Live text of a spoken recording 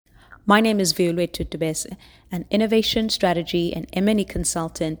My name is Violette Tutubese, an innovation strategy and M&E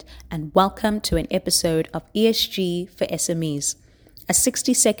consultant, and welcome to an episode of ESG for SMEs, a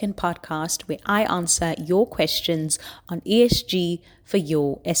 60-second podcast where I answer your questions on ESG for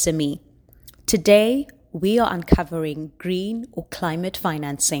your SME. Today, we are uncovering green or climate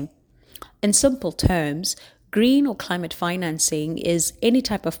financing. In simple terms, green or climate financing is any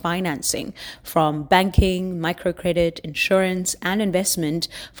type of financing from banking, microcredit, insurance, and investment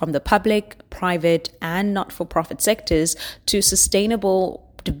from the public, private, and not-for-profit sectors to sustainable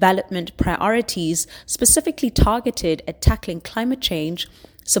development priorities specifically targeted at tackling climate change,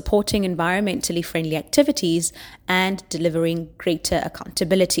 supporting environmentally friendly activities, and delivering greater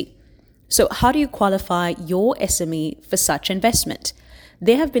accountability. So how do you qualify your SME for such investment?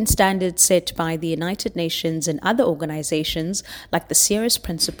 There have been standards set by the United Nations and other organizations like the Ceres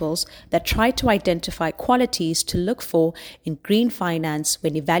Principles that try to identify qualities to look for in green finance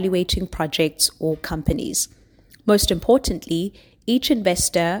when evaluating projects or companies. Most importantly, each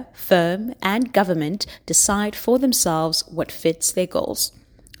investor, firm, and government decide for themselves what fits their goals.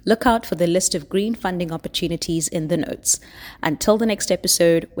 Look out for the list of green funding opportunities in the notes. Until the next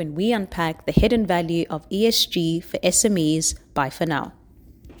episode, when we unpack the hidden value of ESG for SMEs, bye for now.